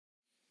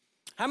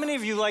How many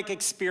of you like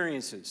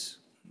experiences?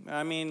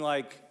 I mean,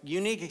 like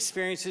unique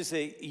experiences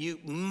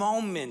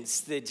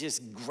moments that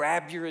just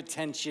grab your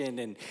attention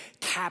and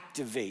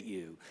captivate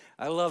you.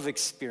 I love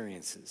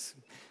experiences.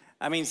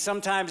 I mean,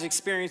 sometimes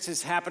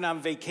experiences happen on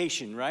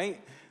vacation,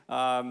 right?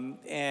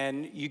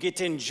 And you get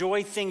to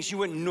enjoy things you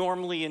wouldn't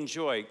normally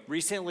enjoy.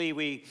 Recently,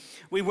 we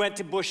went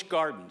to Busch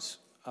Gardens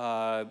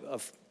a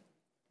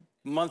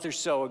month or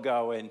so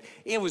ago, and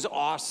it was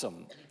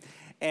awesome.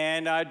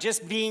 And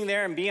just being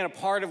there and being a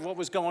part of what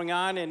was going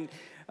on, and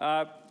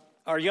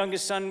our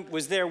youngest son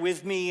was there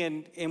with me,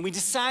 and we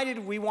decided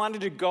we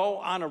wanted to go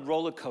on a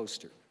roller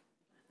coaster.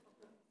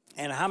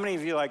 And how many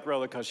of you like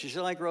roller coasters?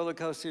 You like roller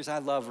coasters? I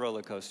love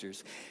roller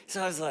coasters.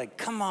 So I was like,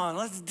 come on,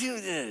 let's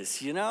do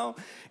this, you know?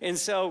 And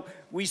so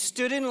we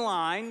stood in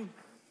line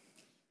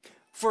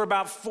for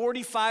about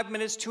 45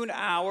 minutes to an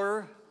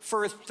hour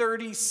for a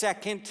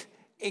 30-second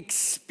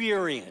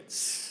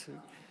experience.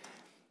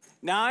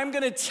 Now, I'm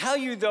going to tell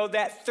you, though,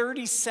 that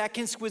 30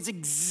 seconds was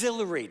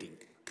exhilarating.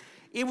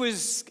 It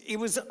was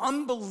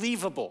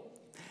unbelievable.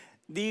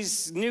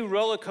 These new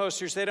roller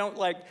coasters, they don't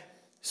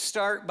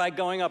start by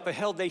going up a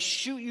hill. They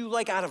shoot you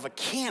like out of a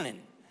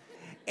cannon.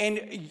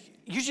 And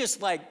you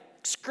just like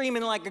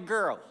screaming like a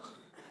girl.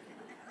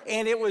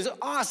 And it was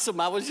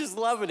awesome. I was just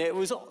loving it.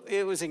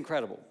 It was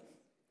incredible.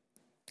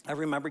 I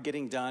remember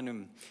getting done,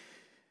 and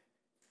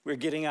we're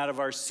getting out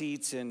of our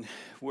seats, and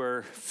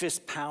we're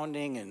fist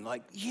pounding and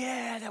like,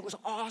 yeah, that was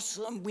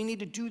awesome. We need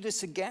to do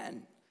this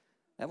again.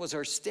 That was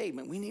our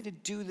statement. We need to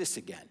do this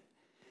again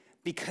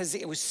because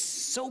it was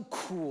so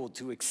cool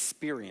to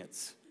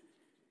experience.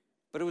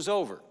 But it was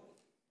over.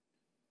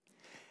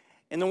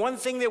 And the one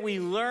thing that we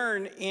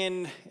learn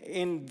in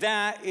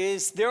that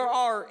is there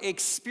are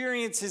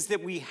experiences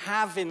that we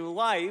have in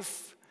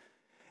life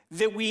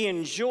that we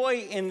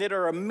enjoy and that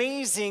are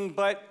amazing,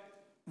 but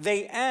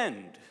they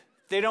end.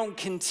 They don't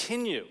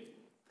continue.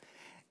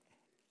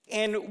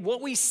 And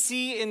what we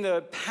see in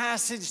the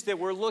passage that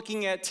we're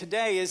looking at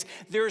today is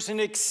there's an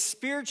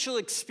spiritual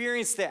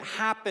experience that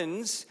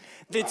happens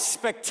that's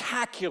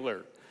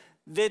spectacular,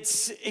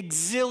 that's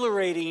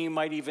exhilarating, you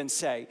might even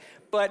say.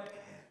 But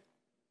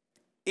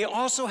it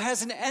also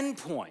has an end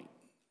point.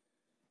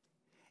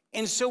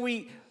 And so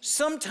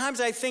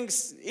sometimes I think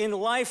in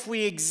life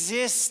we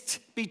exist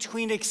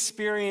between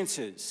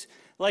experiences.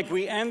 Like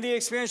we end the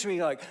experience and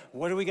we're like,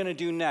 what are we going to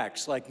do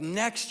next? Like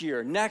next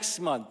year,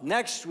 next month,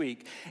 next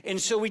week. And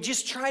so we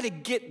just try to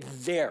get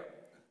there.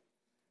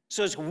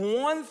 So it's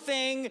one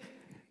thing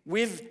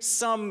with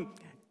some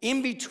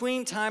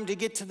in-between time to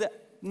get to the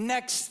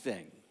next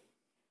thing.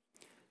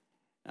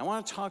 I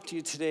want to talk to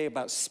you today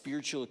about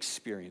spiritual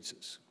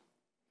experiences.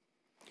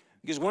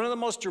 Because one of the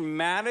most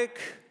dramatic,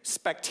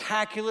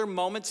 spectacular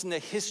moments in the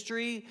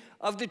history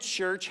of the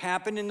church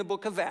happened in the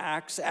book of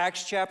Acts,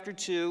 Acts chapter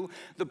 2,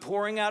 the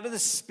pouring out of the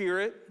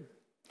Spirit.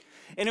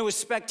 And it was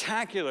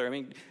spectacular. I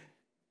mean,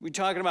 we're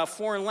talking about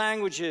foreign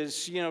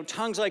languages,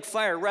 tongues like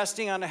fire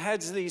resting on the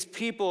heads of these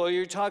people.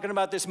 You're talking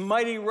about this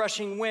mighty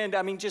rushing wind.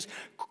 I mean, just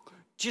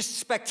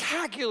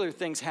spectacular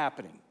things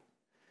happening.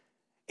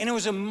 And it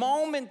was a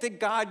moment that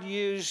God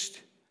used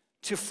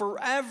to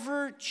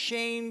forever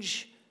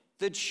change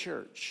the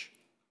church.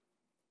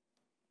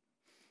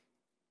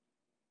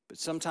 But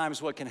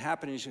sometimes what can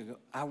happen is you go,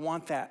 I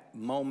want that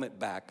moment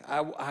back.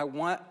 I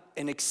want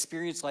an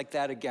experience like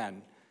that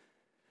again.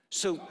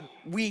 So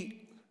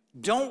we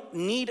don't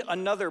need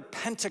another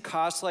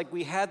Pentecost like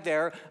we had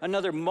there,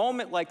 another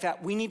moment like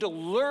that. We need to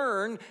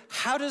learn,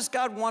 how does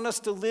God want us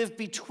to live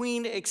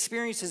between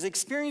experiences?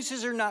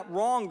 Experiences are not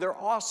wrong. They're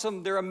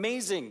awesome. They're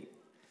amazing.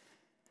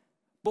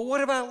 But what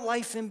about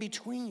life in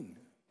between?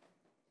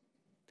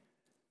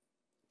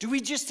 Do we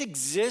just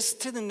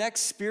exist to the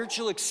next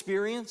spiritual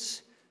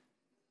experience?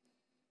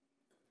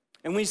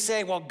 And we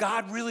say, well,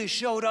 God really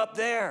showed up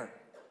there.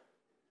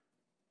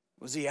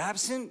 Was he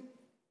absent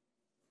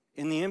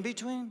in the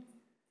in-between?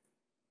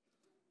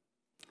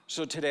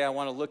 So today I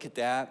want to look at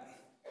that,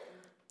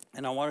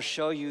 and I want to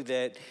show you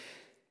that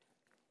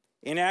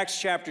in Acts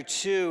chapter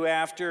 2,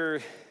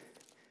 after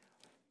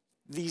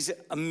these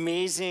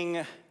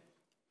amazing,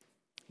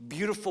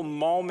 beautiful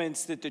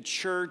moments that the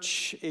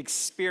church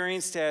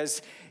experienced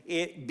as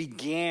it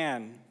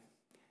began,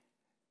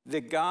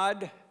 that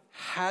God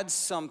had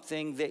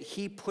something that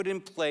he put in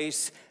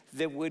place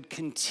that would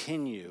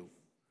continue,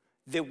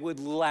 that would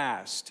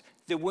last,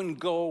 that wouldn't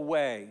go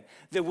away,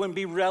 that wouldn't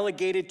be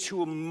relegated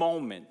to a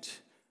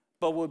moment,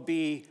 but would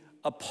be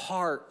a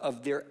part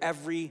of their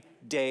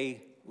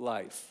everyday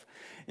life.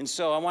 And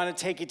so I want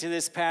to take you to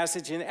this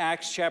passage in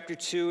Acts chapter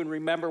 2 and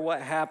remember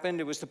what happened.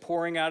 It was the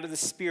pouring out of the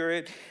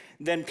Spirit.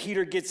 Then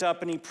Peter gets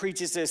up and he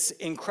preaches this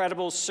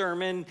incredible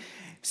sermon,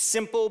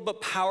 simple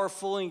but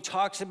powerful, and he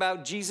talks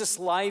about Jesus'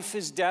 life,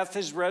 his death,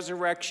 his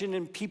resurrection,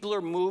 and people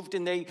are moved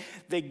and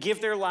they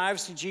give their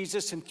lives to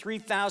Jesus, and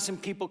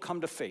 3,000 people come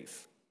to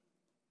faith.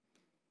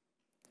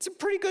 It's a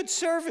pretty good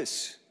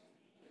service.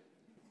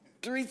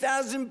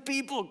 3,000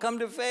 people come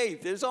to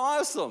faith. It's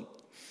awesome.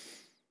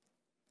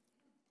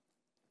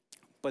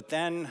 But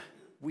then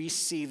we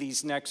see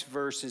these next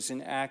verses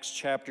in Acts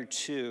chapter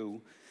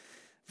 2.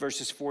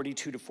 verses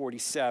 42 to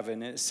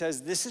 47. And it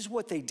says, this is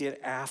what they did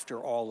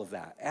after all of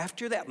that.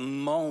 After that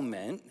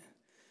moment,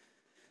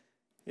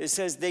 it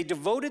says, they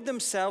devoted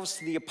themselves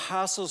to the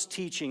apostles'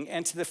 teaching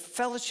and to the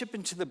fellowship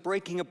and to the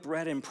breaking of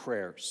bread and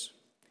prayers.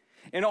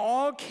 And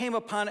all came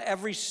upon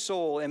every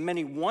soul, and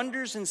many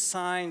wonders and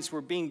signs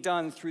were being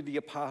done through the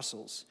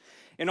apostles.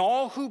 And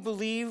all who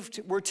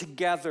believed were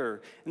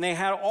together, and they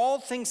had all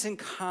things in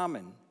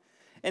common.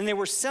 And they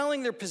were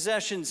selling their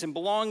possessions and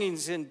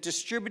belongings and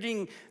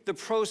distributing the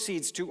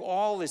proceeds to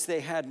all as they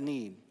had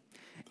need.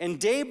 And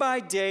day by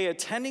day,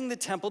 attending the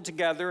temple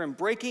together and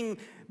breaking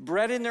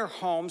bread in their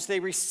homes, they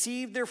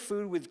received their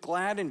food with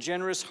glad and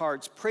generous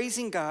hearts,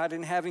 praising God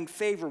and having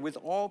favor with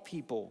all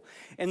people.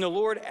 And the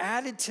Lord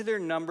added to their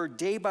number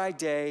day by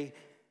day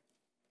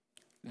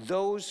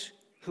those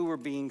who were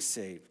being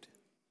saved.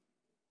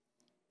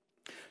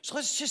 So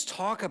let's just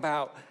talk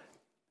about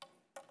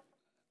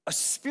a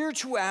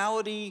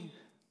spirituality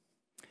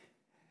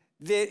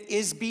that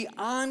is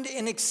beyond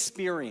an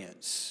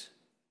experience.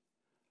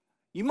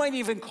 You might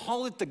even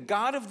call it the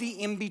God of the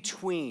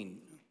in-between.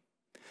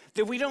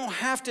 That we don't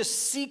have to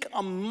seek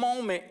a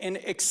moment and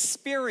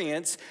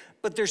experience,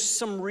 but there's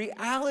some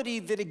reality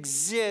that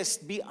exists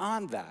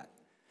beyond that.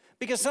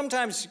 Because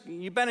sometimes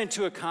you've been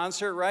into a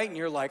concert, right? And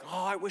you're like,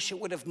 oh, I wish it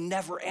would have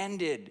never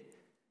ended.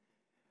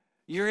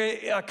 You're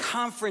at a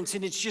conference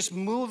and it's just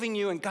moving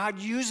you and God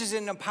uses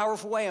it in a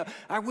powerful way.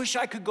 I wish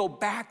I could go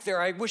back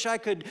there. I wish I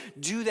could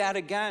do that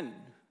again.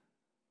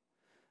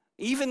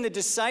 Even the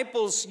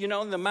disciples,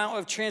 in the Mount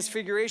of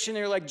Transfiguration,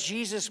 they're like,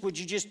 Jesus, would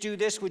you just do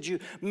this? Would you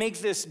make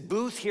this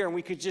booth here and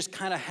we could just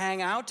kind of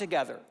hang out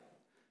together?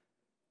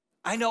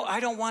 I know I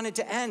don't want it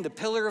to end. The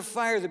pillar of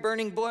fire, the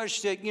burning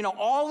bush,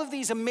 all of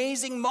these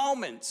amazing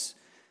moments.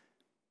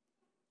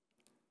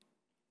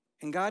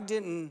 And God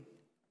didn't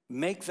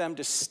make them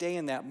to stay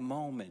in that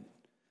moment,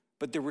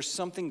 but there was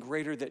something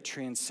greater that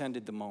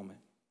transcended the moment.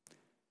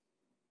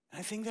 And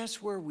I think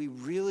that's where we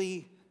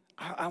really,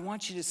 I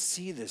want you to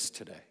see this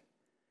today.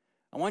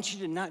 I want you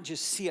to not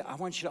just see it, I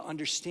want you to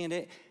understand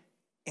it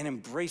and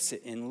embrace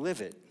it and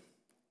live it.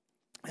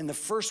 And the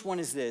first one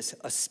is this: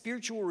 a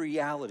spiritual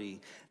reality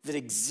that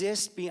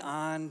exists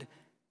beyond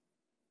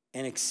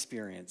an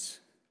experience.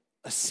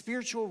 A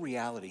spiritual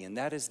reality, and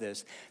that is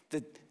this: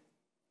 that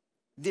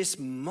this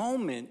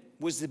moment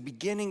was the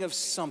beginning of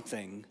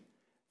something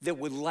that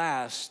would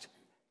last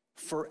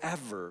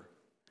forever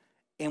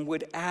and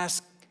would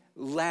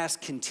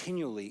last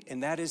continually,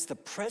 and that is the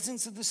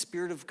presence of the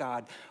Spirit of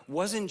God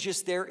wasn't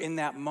just there in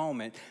that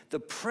moment. The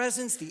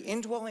presence, the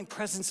indwelling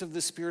presence of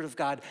the Spirit of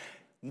God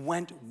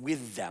went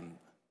with them.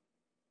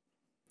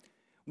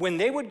 When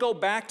they would go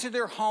back to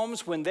their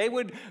homes, when they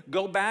would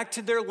go back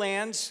to their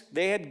lands,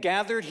 they had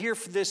gathered here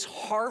for this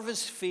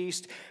harvest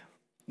feast.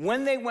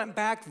 When they went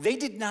back, they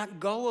did not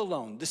go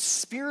alone. The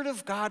Spirit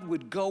of God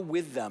would go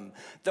with them.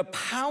 The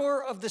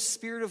power of the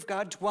Spirit of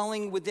God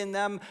dwelling within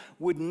them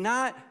would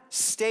not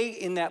stay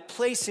in that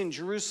place in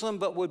Jerusalem,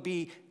 but would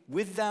be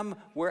with them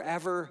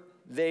wherever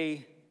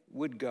they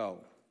would go.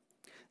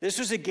 This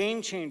was a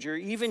game changer.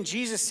 Even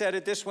Jesus said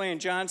it this way in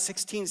John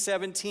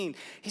 16:17.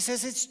 He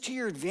says, it's to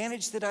your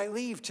advantage that I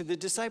leave, to the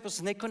disciples,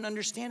 and they couldn't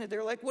understand it.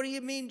 They're like, what do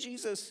you mean,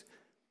 Jesus?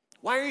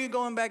 Why are you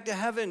going back to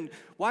heaven?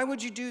 Why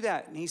would you do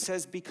that? And he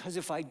says, because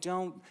if I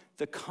don't,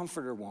 the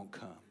Comforter won't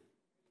come.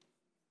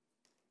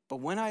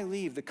 But when I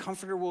leave, the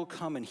Comforter will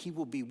come and he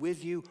will be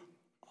with you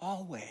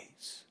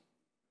always.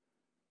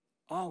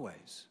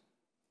 Always.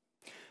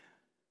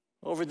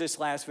 Over this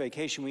last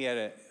vacation, we had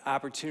an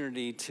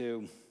opportunity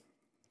to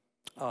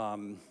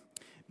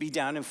be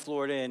down in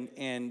Florida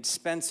and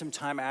spend some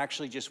time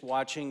actually just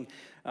watching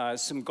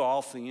some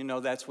golf. And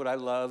that's what I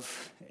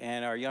love.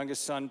 And our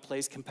youngest son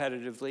plays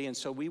competitively. And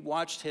so we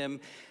watched him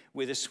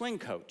with a swing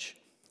coach.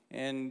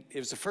 And it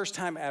was the first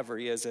time ever.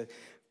 He has a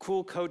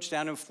cool coach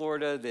down in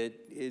Florida that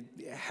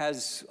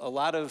has a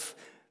lot of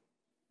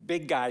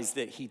big guys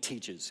that he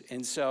teaches.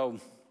 And so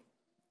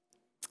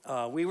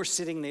we were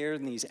sitting there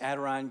in these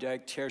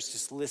Adirondack chairs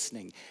just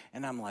listening.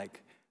 And I'm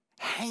like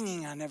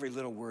hanging on every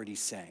little word he's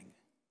saying.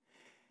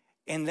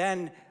 And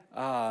then,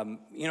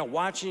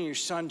 watching your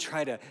son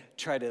try to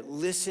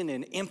listen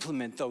and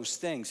implement those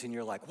things. And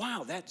you're like,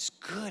 wow, that's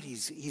good.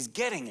 He's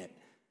getting it.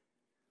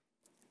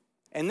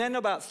 And then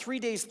about 3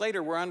 days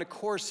later, we're on the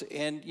course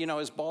and,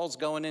 his ball's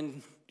going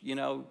in,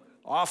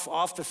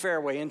 off the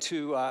fairway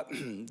into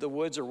the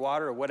woods or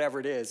water or whatever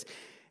it is.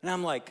 And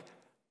I'm like,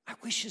 I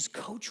wish his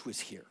coach was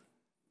here.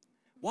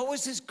 What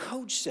was his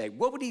coach say?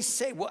 What would he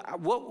say?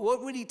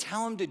 What would he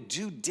tell him to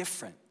do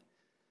different?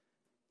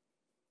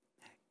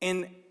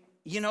 And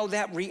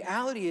that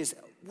reality is,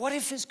 what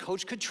if his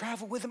coach could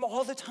travel with him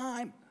all the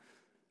time?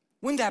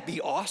 Wouldn't that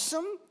be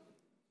awesome?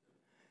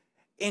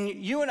 And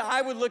you and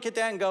I would look at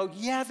that and go,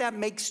 yeah, that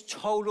makes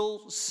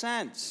total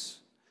sense.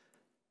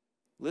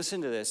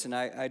 Listen to this,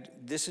 and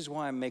this is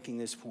why I'm making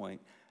this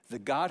point. The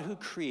God who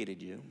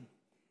created you,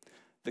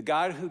 the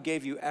God who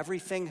gave you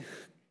everything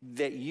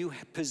that you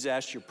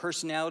possess, your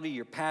personality,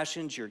 your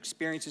passions, your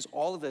experiences,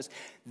 all of this,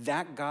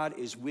 that God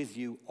is with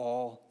you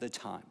all the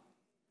time.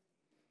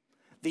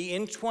 The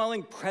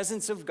indwelling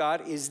presence of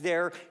God is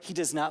there. He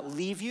does not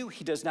leave you.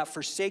 He does not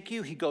forsake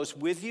you. He goes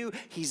with you.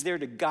 He's there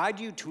to guide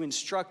you, to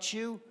instruct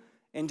you,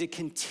 and to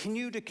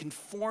continue to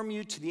conform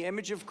you to the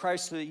image of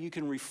Christ so that you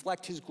can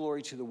reflect his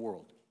glory to the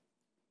world.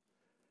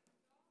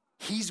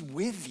 He's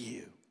with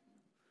you.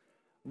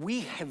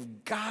 We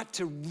have got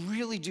to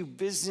really do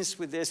business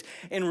with this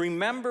and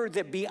remember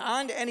that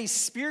beyond any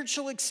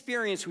spiritual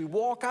experience, we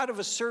walk out of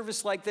a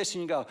service like this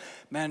and you go,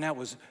 man, that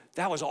was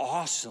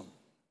awesome.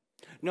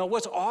 No,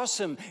 what's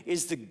awesome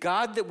is the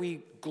God that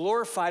we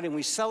glorified and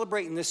we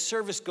celebrate in this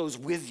service goes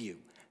with you.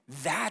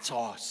 That's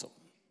awesome.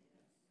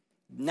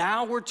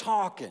 Now we're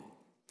talking.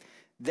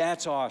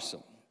 That's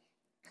awesome.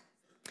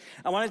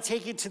 I want to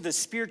take you to the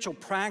spiritual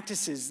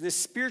practices, this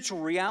spiritual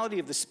reality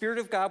of the Spirit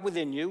of God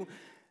within you.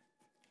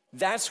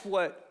 That's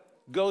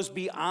what goes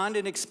beyond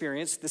an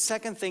experience. The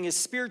second thing is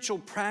spiritual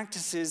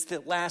practices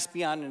that last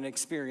beyond an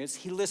experience.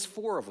 He lists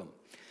 4 of them.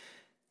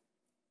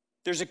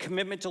 There's a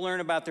commitment to learn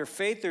about their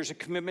faith. There's a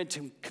commitment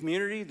to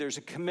community. There's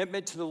a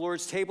commitment to the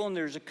Lord's table. And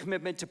there's a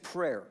commitment to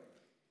prayer.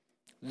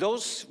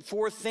 Those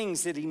 4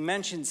 things that he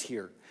mentions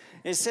here.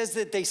 And it says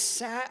that they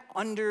sat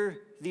under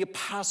the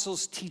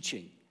apostles'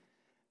 teaching.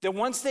 That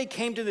once they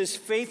came to this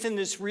faith and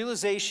this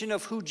realization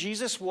of who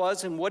Jesus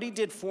was and what he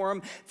did for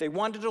them, they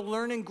wanted to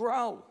learn and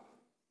grow.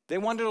 They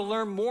wanted to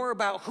learn more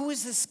about who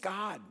is this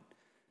God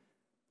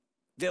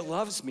that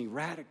loves me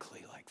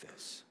radically like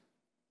this.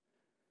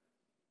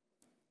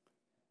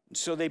 And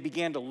so they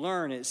began to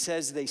learn. It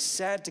says they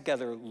sat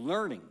together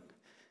learning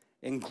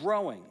and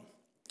growing.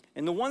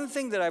 And the one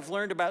thing that I've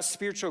learned about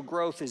spiritual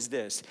growth is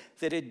this,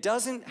 that it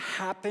doesn't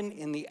happen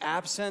in the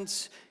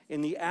absence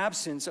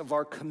of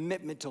our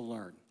commitment to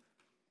learn.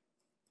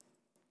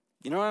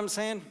 You know what I'm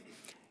saying?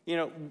 You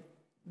know,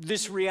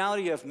 this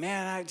reality of,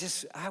 man,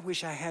 I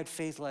wish I had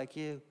faith like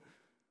you.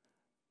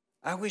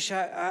 I wish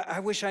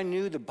I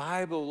knew the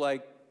Bible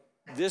like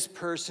this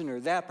person or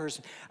that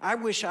person. I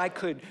wish I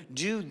could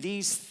do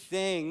these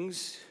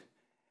things.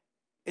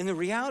 And the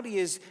reality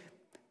is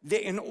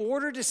that in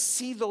order to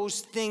see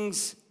those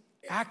things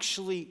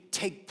actually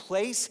take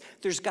place,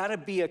 there's got to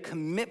be a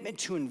commitment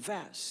to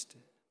invest.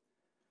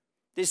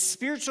 This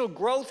spiritual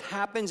growth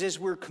happens as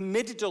we're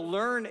committed to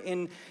learn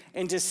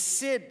and to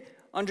sit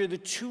under the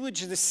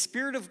tutelage of the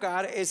Spirit of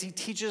God as he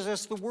teaches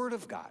us the Word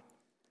of God.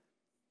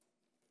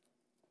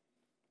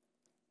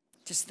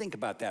 Just think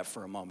about that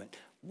for a moment.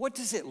 What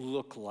does it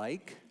look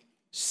like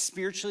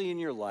spiritually in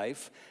your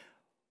life?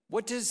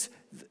 What does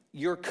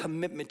your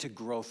commitment to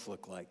growth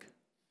look like?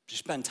 Do you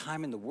spend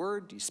time in the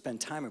Word? Do you spend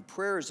time in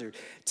prayer? Is there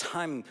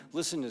time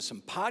listening to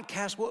some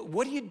podcasts?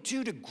 What do you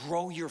do to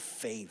grow your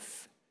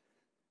faith?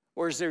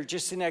 Or is there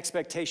just an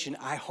expectation,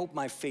 I hope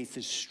my faith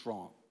is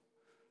strong?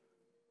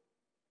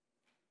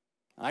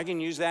 I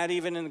can use that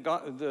even in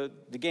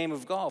the game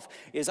of golf,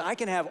 is I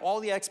can have all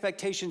the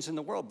expectations in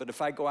the world, but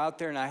if I go out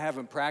there and I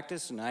haven't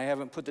practiced and I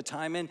haven't put the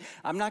time in,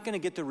 I'm not going to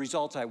get the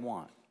results I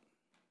want.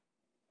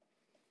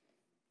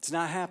 It's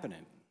not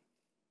happening.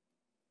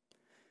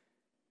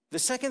 The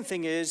second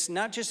thing is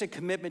not just a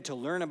commitment to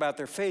learn about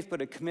their faith,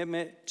 but a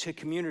commitment to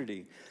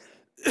community.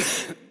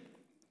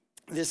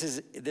 This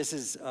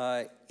is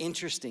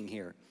interesting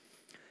here.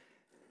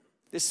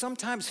 That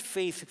sometimes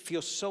faith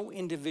feels so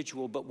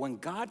individual, but when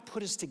God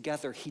put us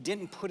together, he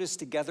didn't put us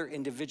together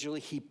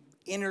individually. He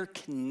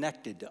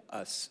interconnected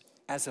us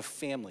as a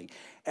family,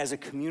 as a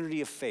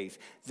community of faith.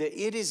 That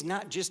it is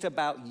not just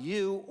about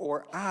you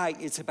or I,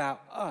 it's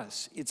about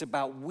us. It's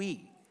about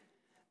we.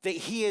 That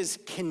he has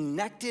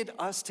connected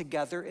us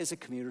together as a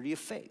community of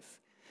faith.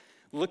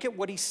 Look at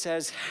what he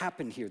says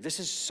happened here. This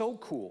is so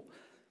cool.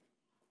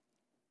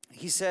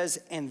 He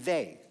says, and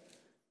they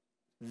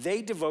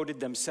devoted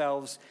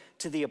themselves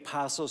to the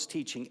apostles'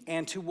 teaching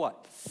and to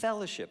what?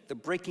 Fellowship, the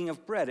breaking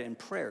of bread and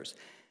prayers.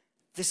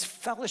 This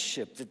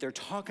fellowship that they're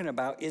talking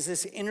about is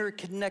this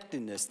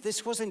interconnectedness.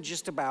 This wasn't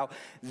just about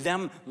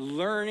them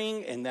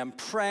learning and them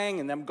praying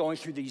and them going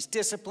through these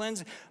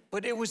disciplines,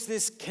 but it was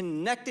this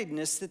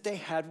connectedness that they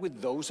had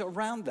with those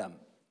around them.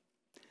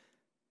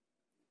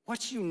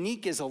 What's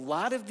unique is a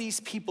lot of these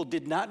people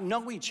did not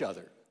know each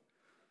other.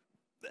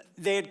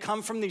 They had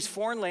come from these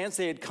foreign lands.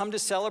 They had come to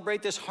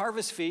celebrate this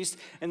harvest feast,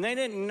 and they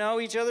didn't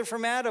know each other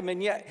from Adam.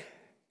 And yet,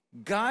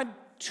 God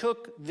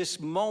took this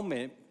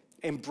moment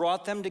and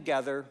brought them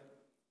together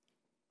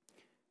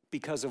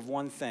because of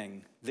one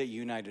thing that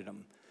united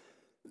them.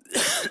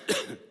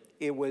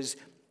 It was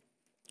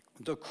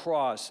the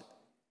cross.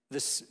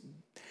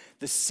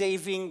 The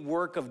saving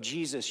work of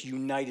Jesus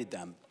united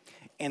them.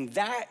 And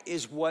that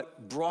is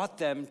what brought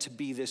them to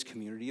be this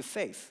community of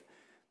faith.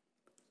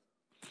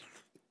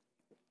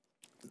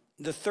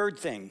 The third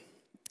thing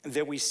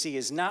that we see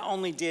is not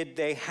only did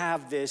they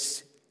have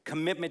this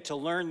commitment to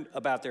learn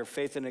about their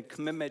faith and a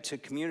commitment to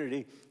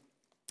community,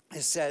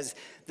 it says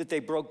that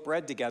they broke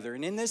bread together.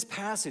 And in this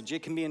passage,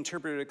 it can be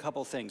interpreted a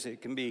couple things.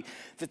 It can be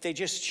that they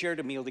just shared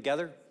a meal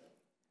together.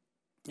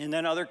 And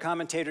then other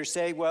commentators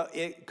say, well,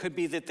 it could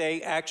be that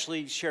they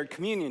actually shared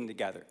communion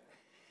together.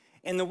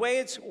 And the way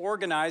it's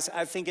organized,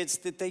 I think it's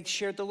that they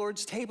shared the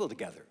Lord's table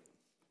together.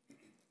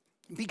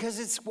 because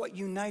it's what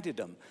united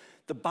them.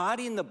 The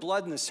body and the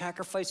blood and the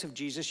sacrifice of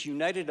Jesus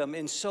united them,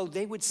 and so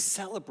they would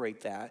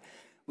celebrate that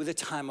with a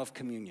time of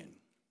communion.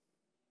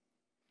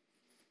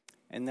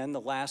 And then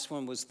the last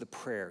one was the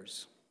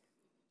prayers.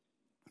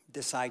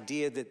 This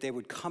idea that they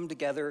would come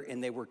together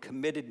and they were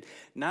committed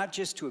not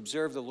just to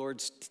observe the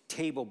Lord's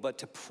table, but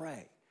to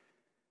pray.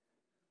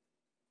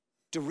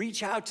 To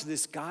reach out to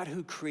this God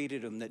who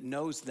created them, that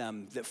knows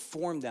them, that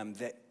formed them,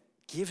 that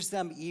gives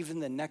them even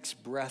the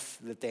next breath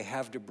that they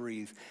have to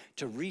breathe,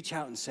 to reach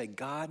out and say,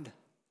 God,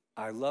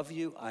 I love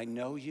you, I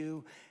know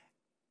you,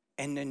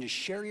 and then to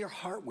share your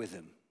heart with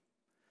him.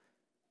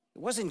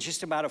 It wasn't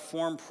just about a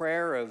form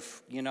prayer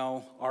of,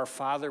 our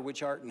Father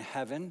which art in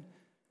heaven,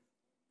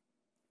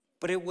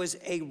 but it was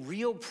a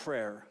real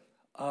prayer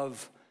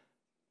of,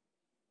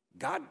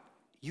 God,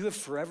 you have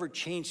forever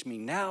changed me.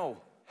 Now,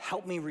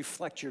 help me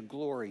reflect your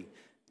glory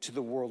to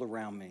the world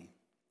around me.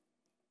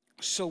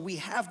 So we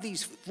have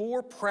these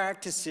 4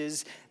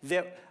 practices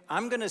that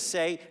I'm going to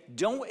say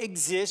don't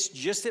exist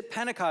just at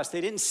Pentecost.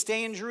 They didn't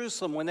stay in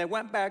Jerusalem. When they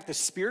went back, the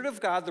Spirit of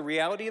God, the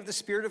reality of the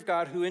Spirit of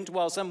God who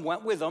indwells them,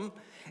 went with them.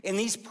 And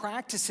these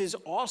practices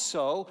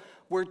also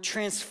were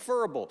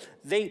transferable.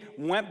 They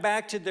went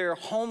back to their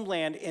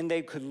homeland and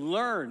they could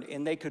learn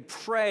and they could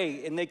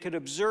pray and they could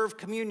observe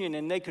communion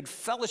and they could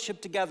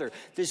fellowship together.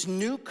 This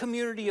new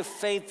community of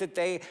faith that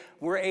they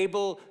were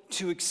able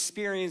to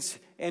experience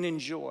and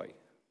enjoy.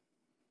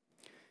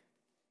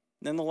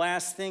 Then the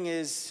last thing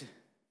is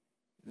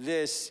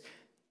this: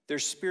 their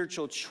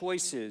spiritual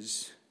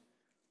choices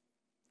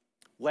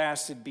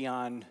lasted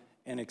beyond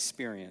an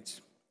experience.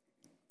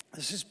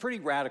 This is pretty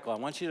radical. I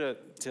want you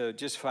to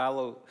just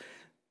follow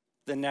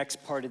the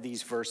next part of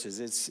these verses.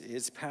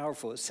 It's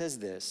powerful. It says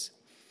this: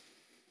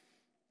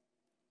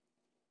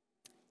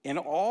 and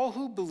all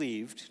who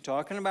believed,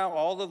 talking about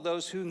all of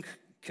those who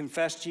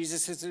confessed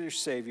Jesus as their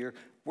Savior,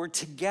 were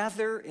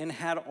together and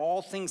had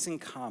all things in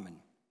common.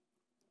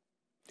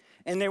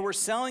 And they were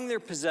selling their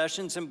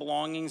possessions and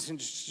belongings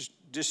and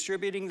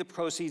distributing the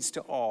proceeds to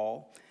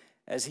all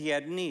as he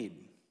had need.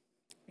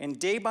 And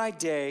day by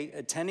day,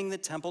 attending the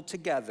temple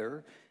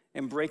together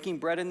and breaking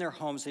bread in their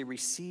homes, they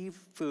received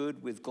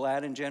food with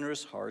glad and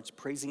generous hearts,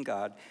 praising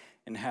God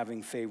and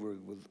having favor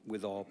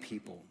with all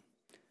people.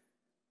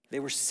 They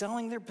were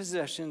selling their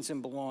possessions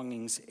and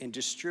belongings and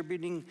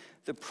distributing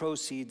the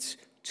proceeds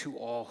to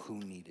all who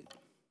needed.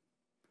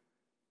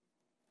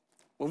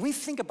 When we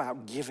think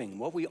about giving,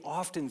 what we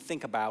often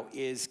think about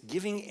is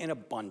giving in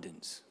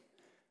abundance.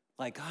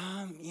 Like,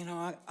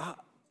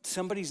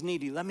 somebody's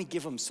needy, let me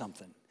give them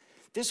something.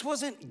 This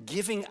wasn't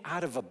giving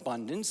out of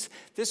abundance.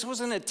 This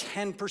wasn't a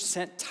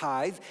 10%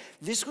 tithe.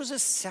 This was a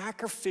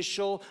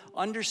sacrificial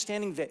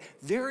understanding that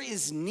there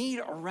is need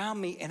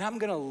around me and I'm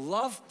gonna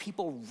love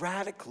people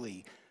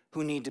radically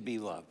who need to be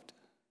loved.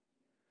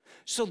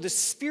 So the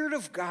Spirit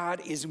of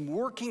God is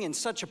working in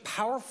such a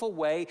powerful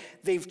way.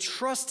 They've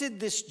trusted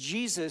this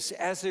Jesus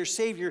as their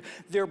Savior.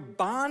 They're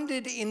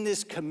bonded in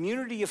this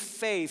community of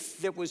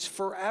faith that was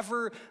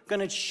forever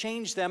going to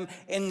change them.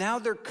 And now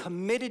they're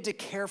committed to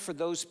care for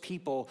those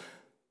people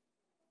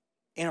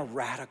in a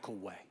radical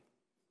way,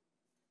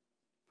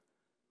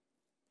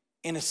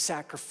 in a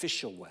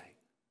sacrificial way.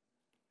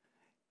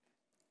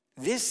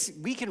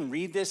 We can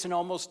read this and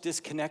almost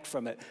disconnect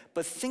from it,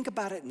 but think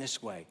about it in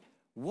this way.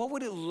 What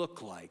would it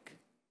look like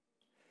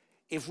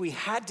if we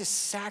had to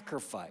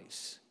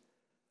sacrifice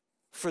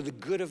for the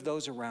good of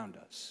those around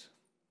us?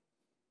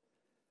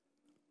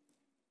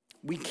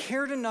 We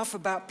cared enough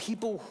about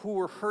people who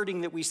were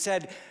hurting that we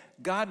said,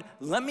 God,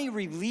 let me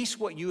release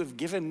what you have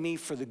given me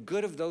for the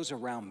good of those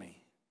around me.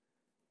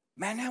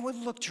 Man, that would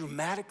look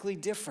dramatically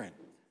different.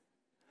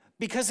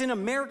 Because in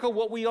America,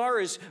 what we are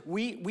is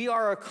we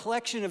are a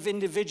collection of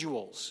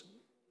individuals.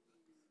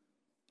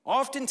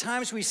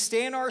 Oftentimes we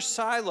stay in our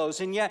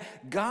silos, and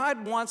yet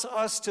God wants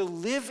us to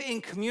live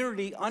in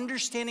community,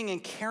 understanding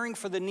and caring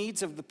for the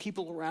needs of the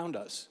people around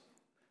us.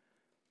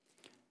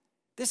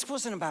 This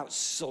wasn't about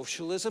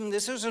socialism.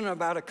 This isn't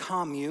about a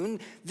commune.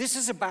 This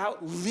is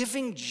about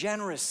living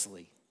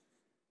generously.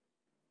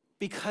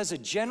 Because a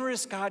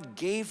generous God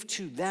gave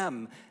to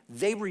them,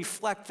 they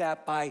reflect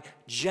that by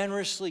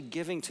generously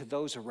giving to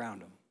those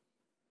around them.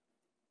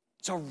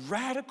 It's a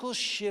radical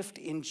shift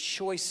in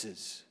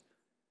choices.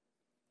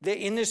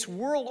 In this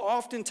world,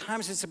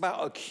 oftentimes it's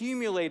about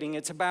accumulating,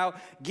 it's about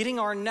getting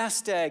our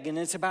nest egg, and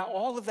it's about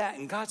all of that.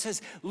 And God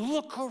says,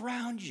 look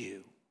around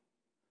you.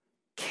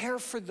 Care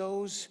for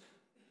those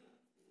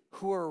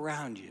who are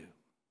around you,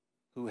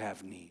 who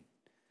have need.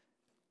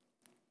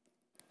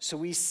 So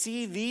we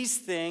see these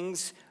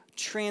things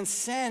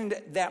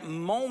transcend that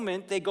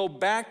moment. They go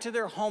back to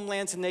their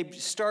homelands and they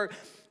start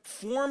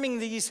forming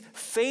these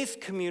faith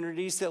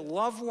communities that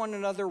love one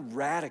another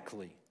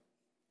radically.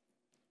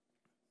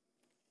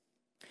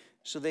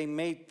 So they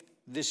made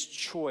this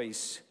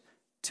choice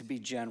to be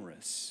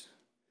generous.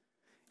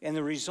 And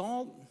the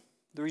result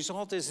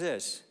is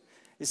this.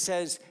 It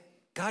says,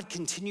 God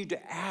continued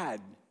to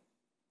add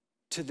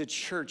to the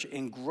church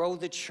and grow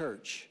the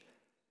church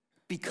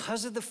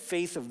because of the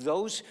faith of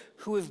those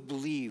who have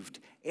believed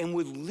and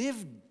would live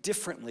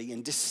differently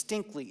and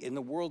distinctly in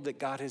the world that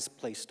God has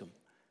placed them.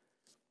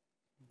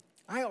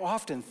 I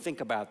often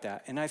think about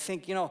that, and I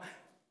think,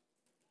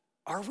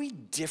 are we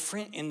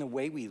different in the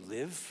way we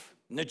live,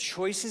 in the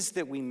choices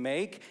that we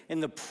make, in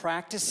the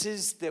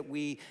practices that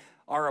we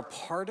are a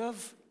part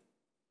of?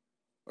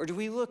 Or do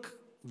we look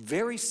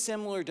very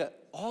similar to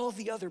all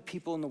the other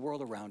people in the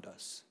world around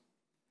us?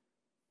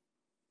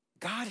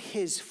 God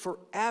has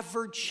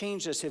forever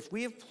changed us. If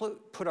we have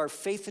put our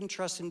faith and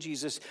trust in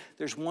Jesus,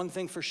 there's one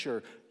thing for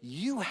sure.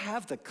 You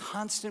have the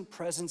constant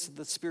presence of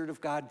the Spirit of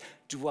God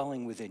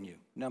dwelling within you,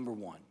 number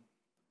one.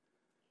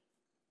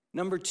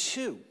 Number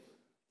two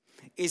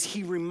is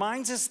he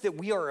reminds us that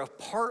we are a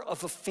part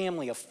of a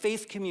family, a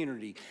faith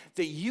community,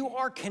 that you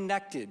are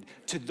connected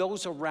to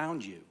those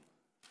around you.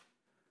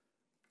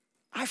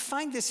 I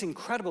find this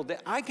incredible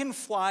that I can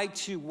fly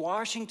to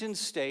Washington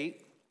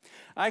State,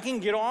 I can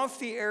get off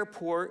the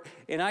airport,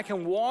 and I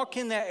can walk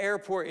in that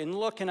airport and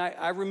look, and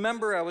I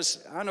remember I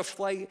was on a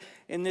flight,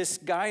 and this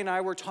guy and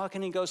I were talking,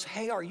 and he goes,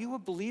 "Hey, are you a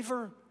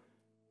believer?"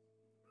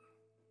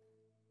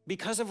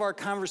 Because of our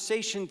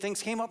conversation,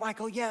 things came up. I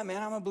go, "Yeah,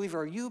 man, I'm a believer.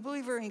 Are you a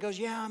believer?" And he goes,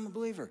 "Yeah, I'm a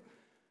believer."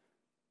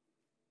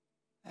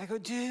 I go,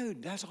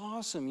 "Dude, that's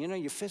awesome."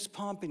 You fist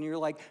pump, and you're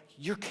like,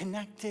 you're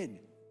connected.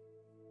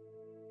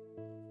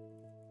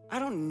 I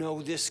don't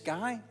know this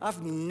guy.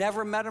 I've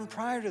never met him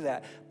prior to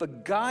that.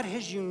 But God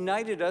has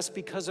united us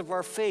because of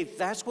our faith.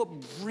 That's what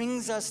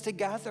brings us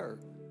together.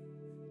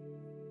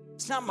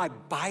 It's not my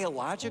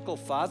biological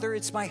father.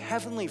 It's my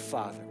heavenly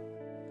Father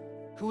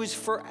who has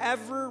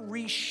forever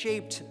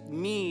reshaped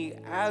me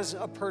as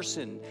a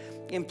person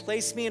and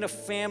placed me in a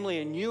family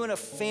and you in a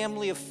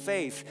family of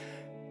faith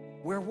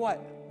where what?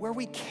 Where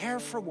we care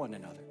for one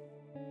another.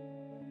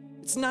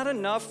 It's not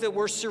enough that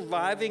we're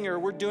surviving or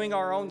we're doing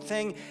our own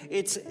thing.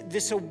 It's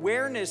this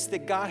awareness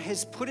that God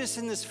has put us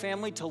in this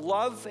family to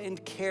love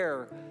and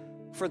care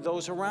for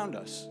those around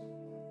us.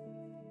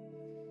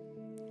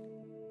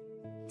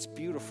 It's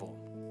beautiful.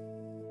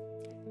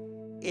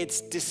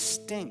 It's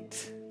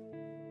distinct.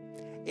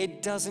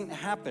 It doesn't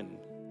happen.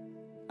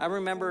 I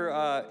remember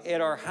at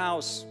our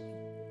house,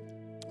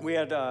 we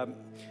had a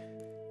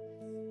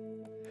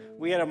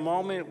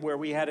moment where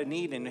we had a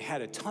need and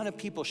had a ton of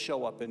people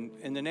show up,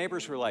 and the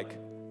neighbors were like,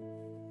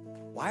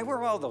 "Why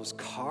were all those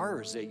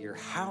cars at your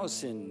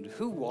house, and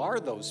who are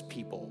those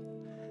people?"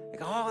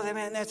 Like, "Oh,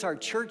 man, that's our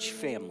church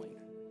family.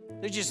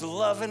 They're just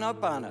loving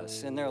up on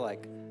us." And they're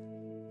like,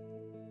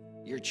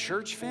 "Your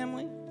church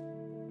family?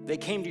 They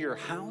came to your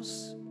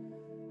house?"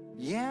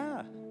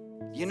 "Yeah."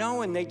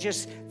 And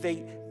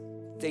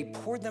they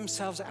poured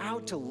themselves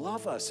out to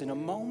love us in a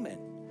moment.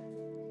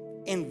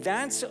 And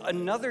that's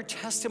another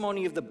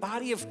testimony of the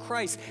body of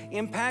Christ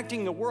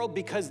impacting the world,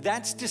 because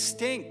that's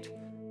distinct.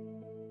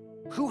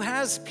 Who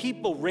has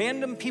people,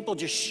 random people,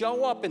 just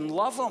show up and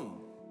love them?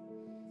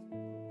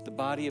 The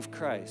body of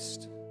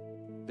Christ,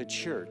 the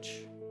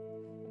church.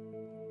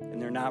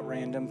 And they're not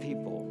random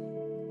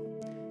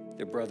people.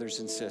 They're brothers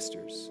and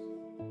sisters.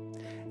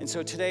 And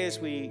so today, as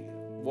we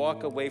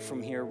walk away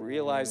from here,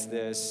 realize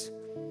this: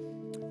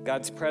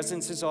 God's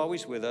presence is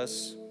always with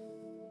us.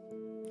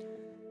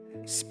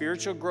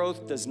 Spiritual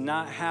growth does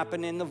not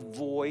happen in the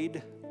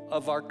void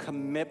of our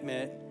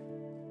commitment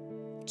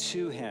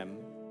to Him,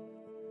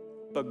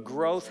 but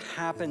growth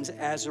happens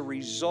as a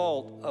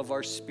result of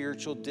our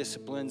spiritual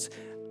disciplines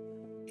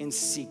in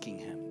seeking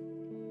Him.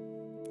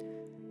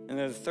 And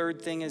then the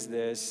third thing is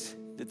this: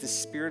 that the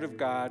Spirit of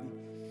God,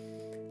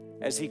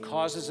 as He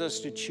causes us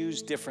to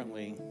choose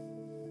differently,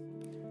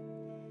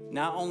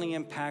 not only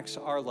impacts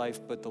our life,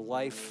 but the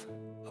life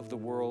of the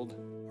world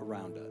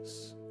around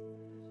us.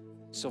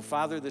 So,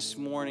 Father, this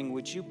morning,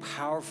 would you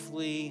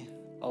powerfully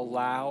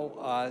allow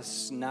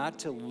us not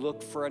to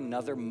look for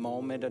another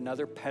moment,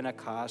 another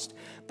Pentecost,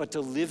 but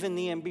to live in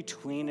the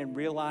in-between and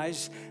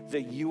realize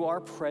that you are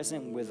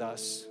present with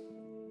us,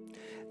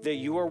 that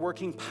you are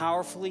working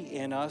powerfully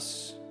in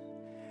us,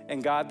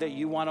 and God, that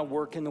you want to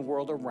work in the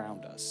world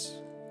around us.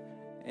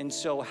 And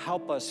so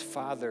help us,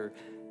 Father,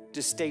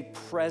 to stay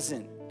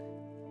present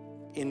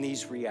in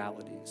these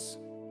realities.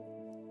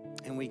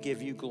 And we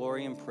give you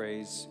glory and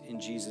praise in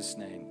Jesus'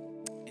 name.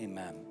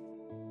 Amen.